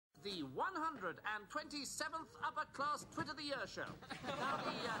127th Upper Class Twit of the Year show. Now,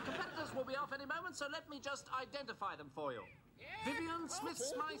 the competitors will be off any moment, so let me just identify them for you. Vivian Smith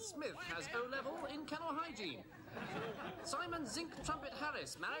has O-level in kennel hygiene. Simon Zinc Trumpet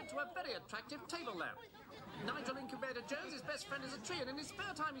Harris, married to a very attractive table lamp. Nigel Incubator Jones, his best friend is a tree, and in his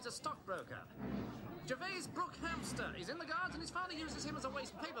spare time he's a stockbroker. Gervais Brook Hamster is in the Guards, and his father uses him as a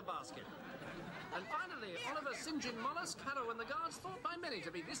waste paper basket. And finally, Oliver St. John Mollusk, Harrow in the Guards, thought by many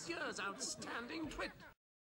to be this year's outstanding Twit.